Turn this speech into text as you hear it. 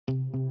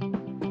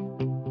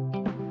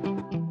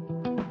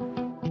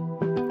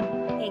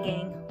Hey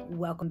gang,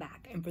 welcome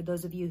back. And for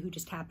those of you who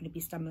just happen to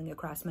be stumbling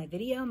across my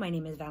video, my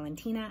name is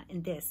Valentina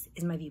and this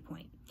is my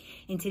viewpoint.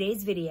 In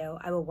today's video,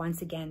 I will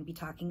once again be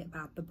talking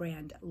about the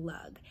brand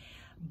Lug.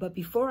 But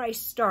before I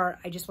start,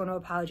 I just want to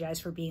apologize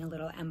for being a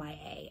little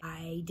MIA.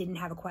 I didn't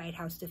have a quiet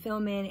house to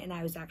film in and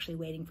I was actually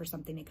waiting for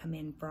something to come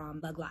in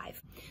from Lug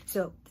Live.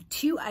 So the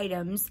two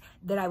items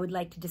that I would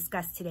like to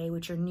discuss today,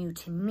 which are new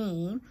to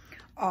me,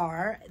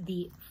 are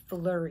the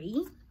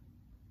Flurry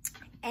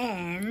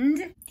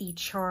and the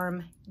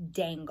Charm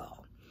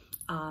Dangle.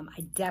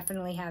 I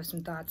definitely have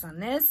some thoughts on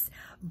this,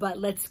 but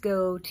let's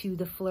go to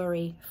the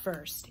Flurry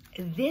first.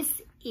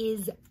 This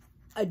is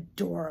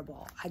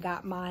adorable. I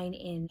got mine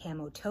in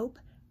camo taupe.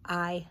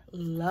 I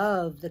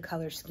love the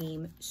color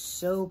scheme,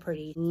 so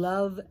pretty.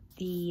 Love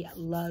the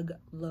Lug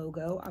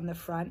logo on the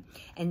front.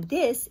 And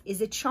this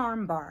is a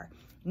charm bar.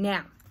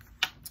 Now,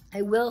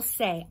 I will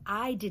say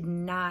I did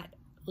not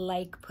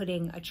like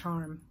putting a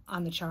charm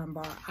on the charm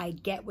bar. I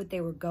get what they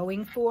were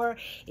going for.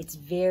 It's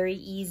very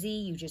easy.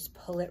 You just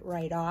pull it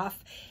right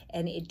off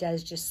and it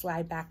does just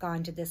slide back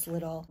onto this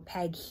little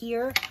peg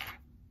here.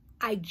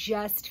 I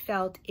just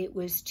felt it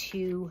was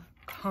too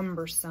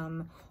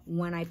cumbersome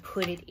when I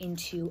put it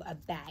into a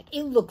bag.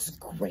 It looks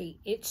great.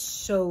 It's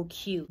so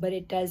cute, but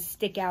it does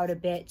stick out a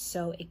bit,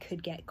 so it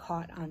could get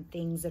caught on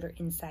things that are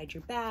inside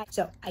your bag.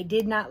 So I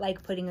did not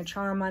like putting a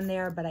charm on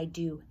there, but I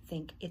do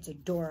think it's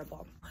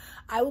adorable.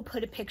 I will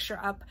put a picture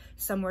up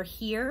somewhere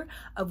here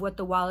of what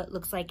the wallet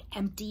looks like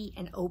empty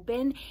and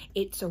open.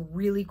 It's a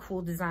really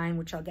cool design,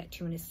 which I'll get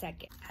to in a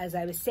second. As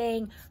I was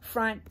saying,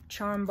 front,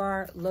 charm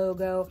bar,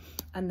 logo.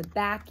 On the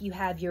back, you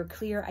have your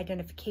clear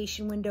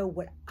identification window.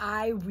 What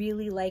I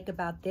really like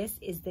about this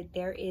is that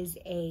there is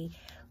a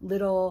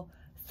little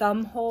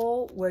thumb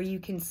hole where you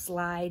can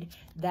slide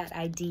that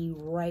ID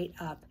right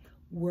up.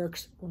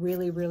 Works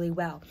really, really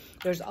well.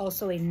 There's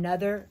also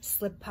another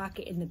slip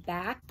pocket in the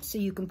back, so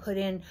you can put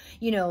in,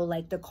 you know,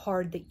 like the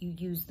card that you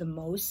use the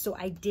most. So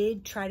I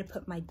did try to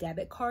put my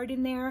debit card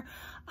in there,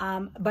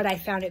 but I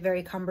found it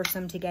very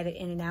cumbersome to get it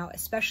in and out,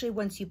 especially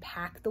once you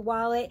pack the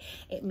wallet.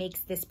 It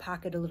makes this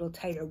pocket a little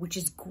tighter, which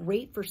is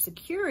great for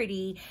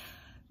security,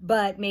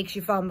 but makes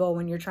you fumble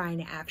when you're trying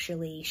to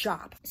actually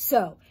shop.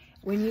 So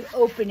when you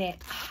open it,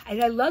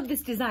 and I love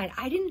this design.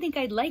 I didn't think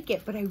I'd like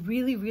it, but I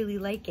really, really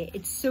like it.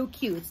 It's so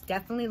cute. It's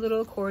definitely a little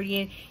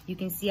accordion. You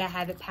can see I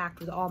have it packed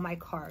with all my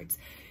cards.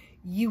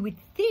 You would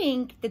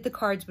think that the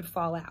cards would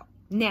fall out.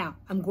 Now,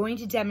 I'm going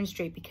to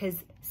demonstrate because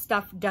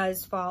stuff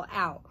does fall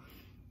out,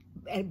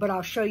 but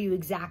I'll show you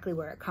exactly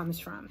where it comes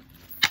from.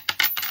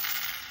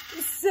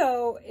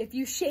 So if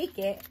you shake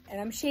it, and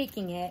I'm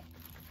shaking it,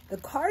 the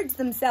cards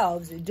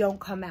themselves don't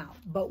come out,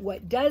 but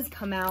what does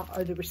come out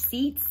are the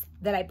receipts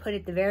that I put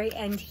at the very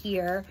end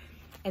here,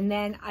 and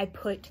then I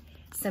put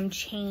some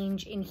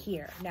change in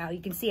here. Now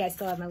you can see I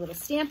still have my little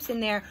stamps in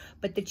there,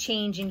 but the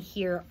change in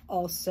here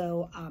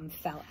also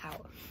fell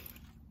out.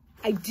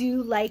 I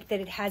do like that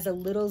it has a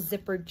little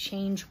zippered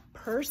change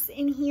purse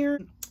in here.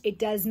 It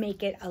does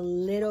make it a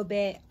little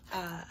bit,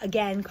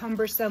 again,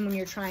 cumbersome when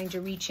you're trying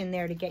to reach in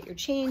there to get your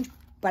change,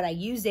 but I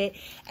use it,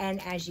 and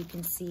as you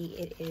can see,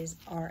 it is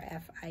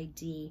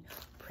RFID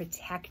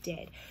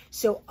protected.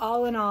 So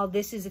all in all,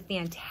 this is a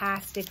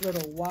fantastic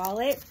little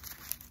wallet.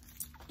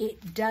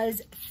 It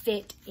does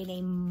fit in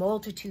a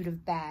multitude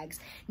of bags.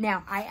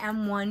 Now, I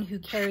am one who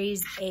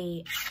carries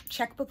a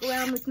checkbook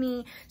around with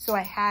me, so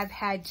I have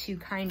had to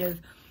kind of,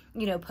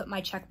 you know, put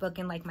my checkbook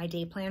in like my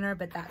day planner,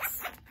 but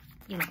that's,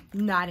 you know,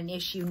 not an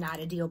issue, not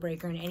a deal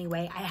breaker in any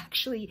way. I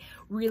actually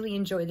really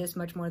enjoy this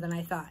much more than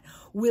I thought.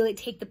 Will it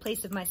take the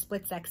place of my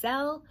Splits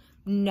XL?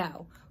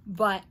 No,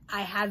 but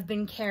I have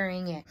been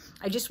carrying it.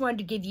 I just wanted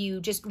to give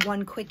you just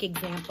one quick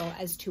example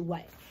as to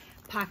what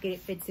pocket it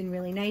fits in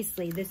really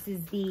nicely. This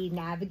is the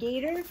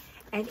navigator,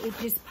 and it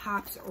just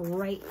pops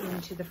right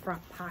into the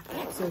front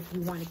pocket. So if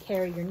you want to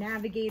carry your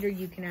navigator,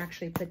 you can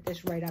actually put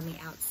this right on the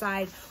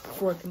outside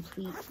for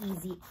complete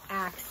easy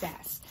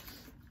access.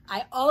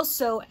 I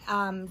also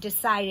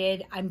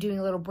decided, I'm doing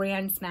a little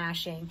brand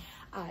smashing,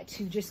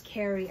 to just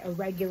carry a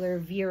regular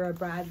Vera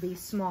Bradley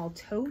small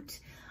tote.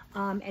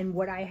 And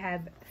what I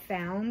have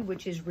found,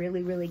 which is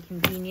really, really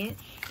convenient,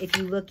 if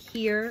you look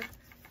here,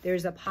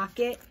 there's a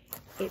pocket.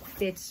 It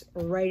fits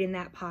right in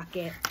that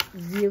pocket.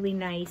 Really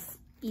nice,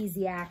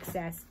 easy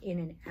access in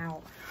and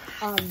out.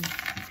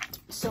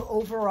 So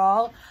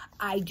overall,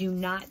 I do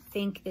not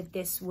think that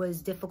this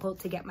was difficult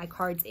to get my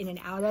cards in and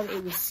out of.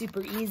 It was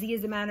super easy,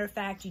 as a matter of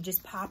fact. You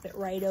just pop it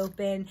right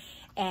open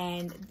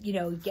and, you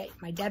know, get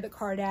my debit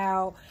card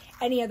out,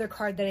 any other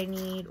card that I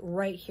need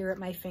right here at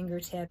my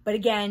fingertip. But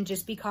again,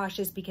 just be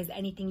cautious because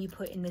anything you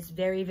put in this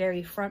very,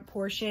 very front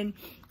portion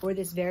or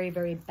this very,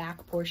 very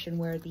back portion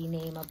where the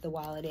name of the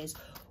wallet is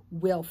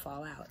will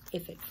fall out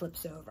if it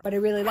flips over. But I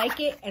really like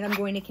it and I'm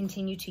going to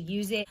continue to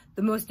use it.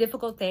 The most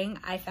difficult thing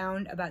I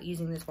found about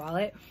using this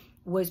wallet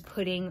was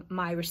putting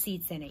my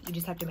receipts in it. You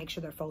just have to make sure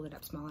they're folded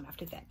up small enough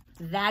to fit.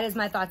 That is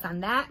my thoughts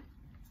on that.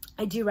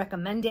 I do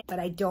recommend it, but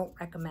I don't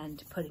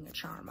recommend putting a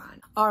charm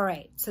on. All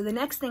right, so the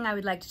next thing I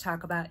would like to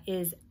talk about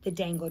is the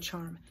Dangle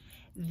Charm.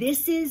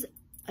 This is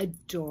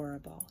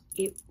adorable.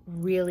 It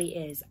really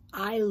is.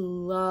 I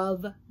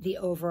love the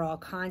overall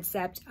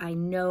concept. I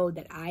know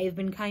that I've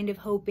been kind of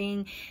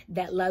hoping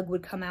that Lug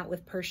would come out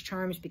with purse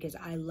charms because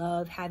I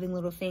love having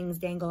little things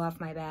dangle off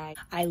my bag.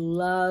 I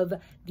love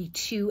the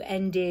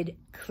two-ended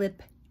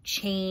clip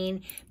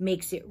chain,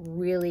 makes it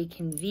really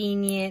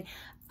convenient.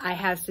 I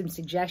have some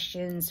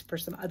suggestions for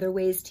some other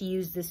ways to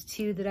use this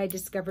too that I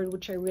discovered,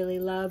 which I really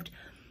loved.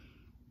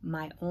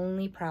 My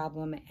only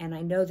problem, and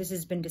I know this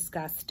has been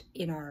discussed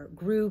in our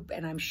group,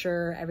 and I'm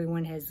sure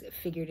everyone has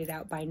figured it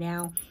out by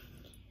now,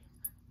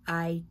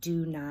 I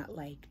do not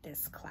like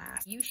this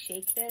clasp. You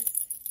shake this,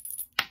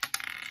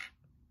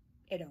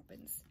 it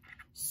opens.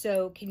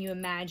 So can you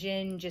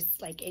imagine just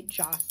like it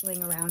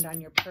jostling around on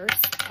your purse,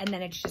 and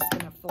then it's just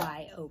gonna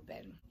fly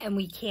open? And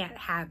we can't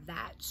have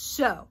that.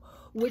 So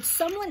what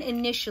someone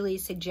initially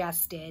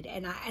suggested,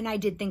 and I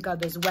did think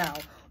of as well,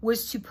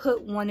 was to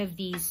put one of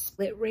these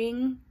split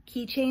ring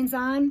keychains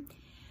on.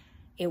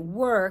 It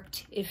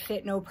worked, it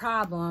fit no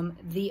problem.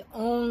 The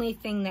only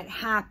thing that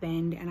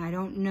happened, and I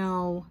don't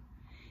know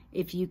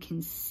if you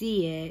can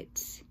see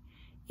it,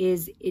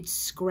 is it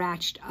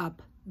scratched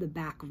up the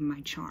back of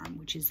my charm,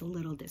 which is a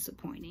little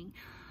disappointing.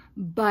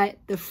 But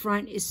the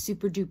front is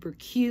super duper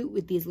cute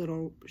with these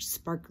little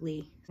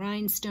sparkly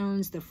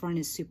rhinestones. The front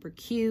is super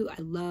cute. I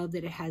love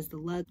that it has the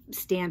Lug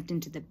stamped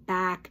into the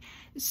back.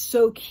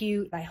 So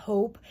cute. I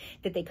hope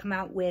that they come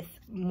out with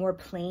more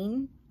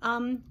plain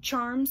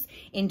charms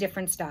in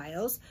different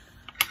styles.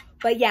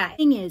 But yeah, the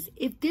thing is,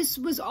 if this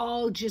was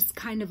all just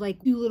kind of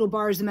like 2 little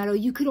bars of metal,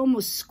 you could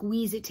almost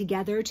squeeze it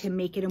together to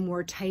make it a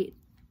more tight,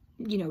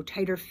 you know,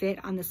 tighter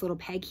fit on this little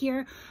peg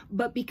here.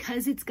 But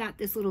because it's got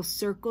this little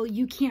circle,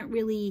 you can't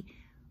really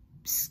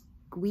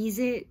squeeze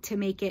it to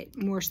make it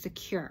more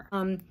secure.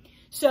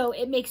 So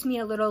it makes me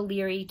a little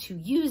leery to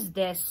use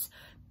this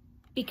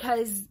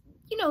because,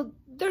 you know,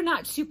 they're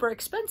not super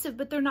expensive,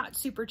 but they're not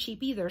super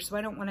cheap either. So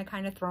I don't want to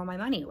kind of throw my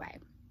money away.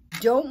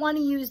 Don't want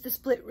to use the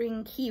split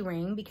ring key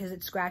ring because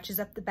it scratches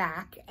up the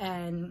back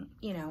and,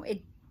 you know,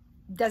 it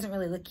doesn't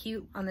really look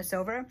cute on the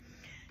silver.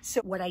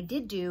 So what I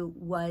did do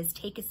was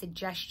take a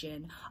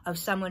suggestion of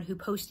someone who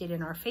posted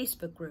in our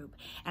Facebook group,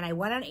 and I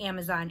went on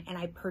Amazon and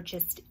I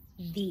purchased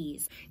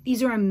these.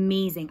 These are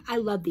amazing. I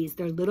love these.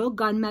 They're little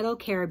gunmetal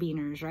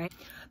carabiners, right?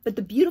 But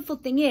the beautiful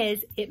thing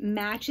is it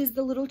matches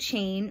the little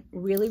chain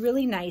really,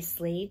 really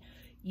nicely.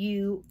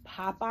 You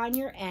pop on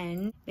your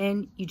end,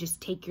 then you just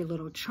take your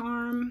little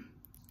charm,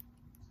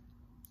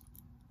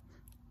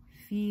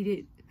 feed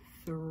it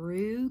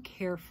through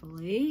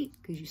carefully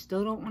because you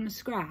still don't want to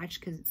scratch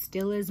because it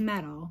still is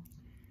metal.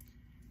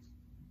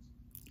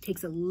 It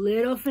takes a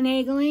little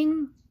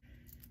finagling.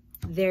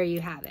 There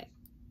you have it.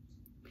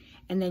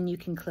 And then you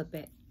can clip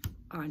it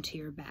onto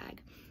your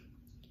bag.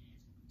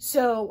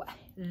 So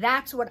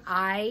that's what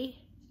I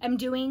am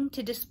doing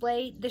to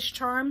display this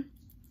charm.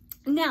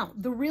 Now,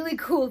 the really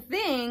cool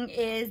thing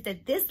is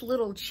that this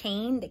little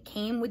chain that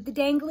came with the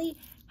dangly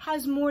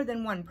has more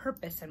than one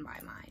purpose in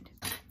my mind.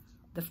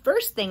 The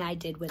first thing I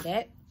did with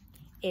it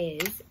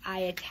is I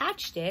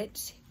attached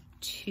it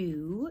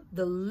to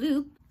the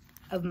loop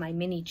of my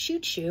mini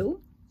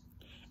choo-choo,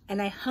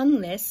 and I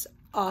hung this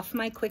off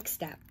my quick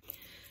step.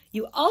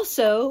 You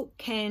also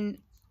can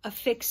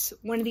affix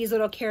one of these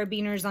little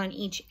carabiners on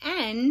each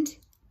end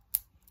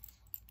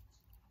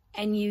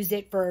and use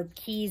it for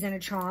keys and a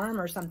charm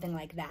or something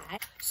like that.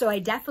 So I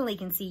definitely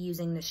can see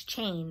using this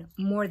chain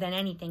more than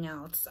anything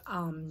else.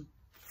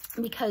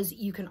 Because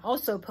you can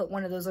also put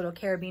one of those little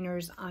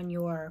carabiners on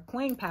your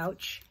coin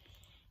pouch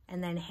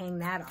and then hang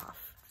that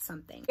off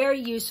something.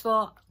 Very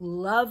useful.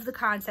 Love the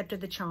concept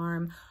of the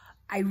charm.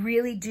 I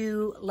really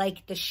do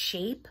like the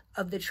shape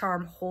of the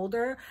charm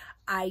holder.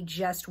 I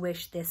just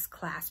wish this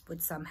clasp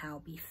would somehow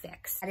be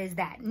fixed. That is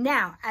that.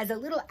 Now, as a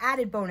little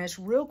added bonus,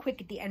 real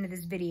quick at the end of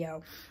this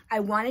video,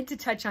 I wanted to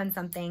touch on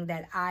something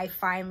that I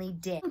finally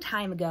did a long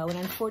time ago, and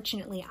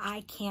unfortunately,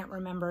 I can't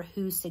remember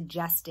who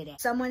suggested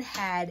it. Someone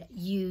had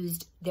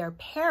used their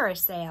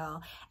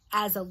parasail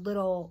as a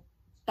little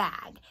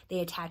bag.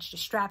 They attached a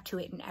strap to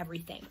it and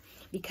everything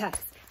because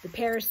the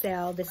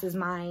parasail, this is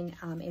mine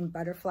in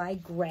butterfly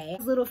gray,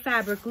 has little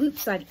fabric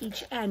loops on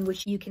each end,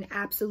 which you can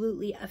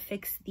absolutely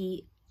affix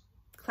the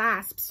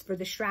clasps for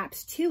the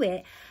straps to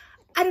it.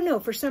 I don't know,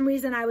 for some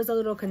reason I was a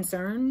little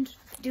concerned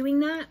doing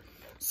that.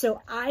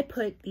 So I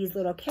put these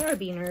little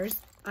carabiners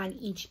on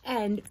each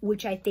end,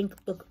 which I think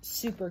look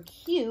super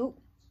cute.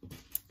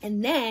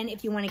 And then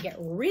if you want to get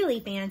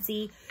really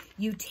fancy,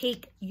 you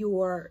take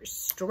your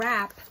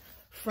strap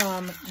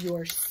from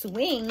your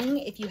swing,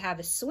 if you have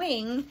a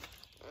swing,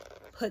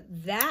 put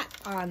that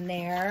on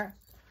there.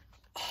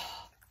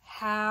 Oh,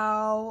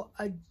 how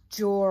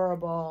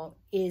adorable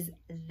is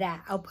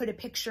that? I'll put a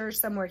picture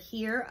somewhere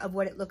here of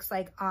what it looks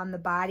like on the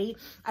body.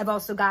 I've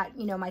also got,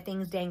 you know, my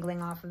things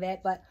dangling off of it,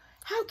 but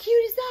how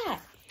cute is that?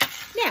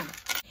 Now,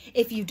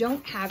 if you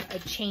don't have a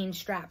chain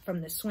strap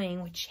from the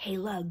swing, which, hey,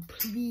 Lug,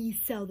 please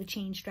sell the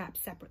chain straps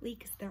separately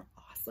because they're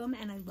awesome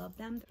and I love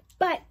them.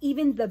 But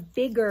even the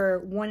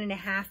bigger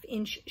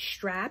 1.5-inch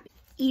strap,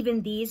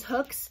 even these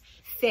hooks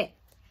fit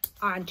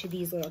onto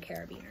these little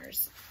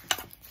carabiners.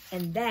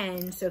 And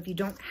then, so if you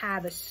don't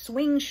have a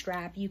swing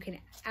strap, you can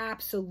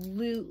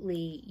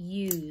absolutely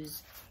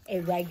use a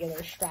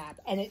regular strap,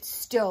 and it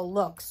still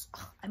looks,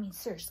 I mean,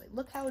 seriously,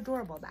 look how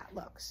adorable that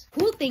looks.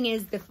 Cool thing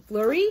is the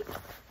Flurry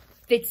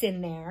fits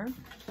in there.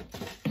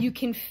 You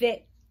can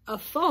fit a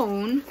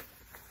phone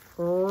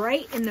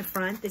right in the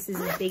front. This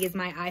is as big as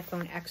my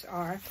iPhone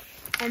XR.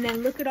 And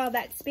then look at all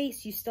that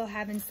space you still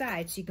have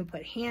inside. So you can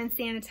put hand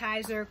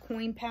sanitizer,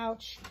 coin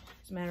pouch.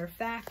 As a matter of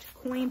fact,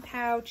 coin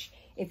pouch.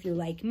 If you're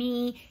like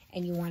me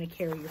and you want to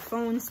carry your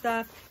phone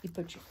stuff, you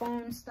put your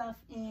phone stuff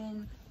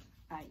in.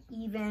 I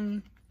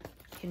even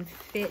can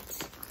fit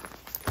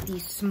the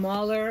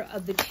smaller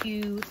of the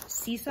two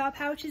seesaw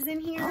pouches in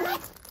here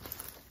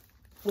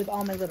with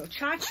all my little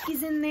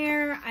tchotchkes in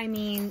there. I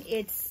mean,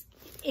 it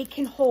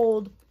can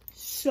hold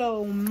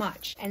so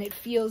much, and it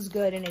feels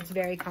good, and it's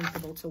very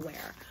comfortable to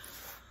wear.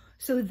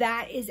 So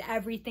that is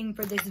everything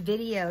for this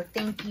video.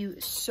 Thank you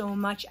so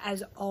much,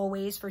 as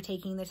always, for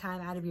taking the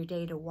time out of your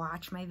day to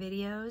watch my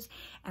videos,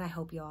 and I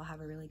hope you all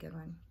have a really good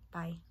one.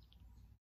 Bye.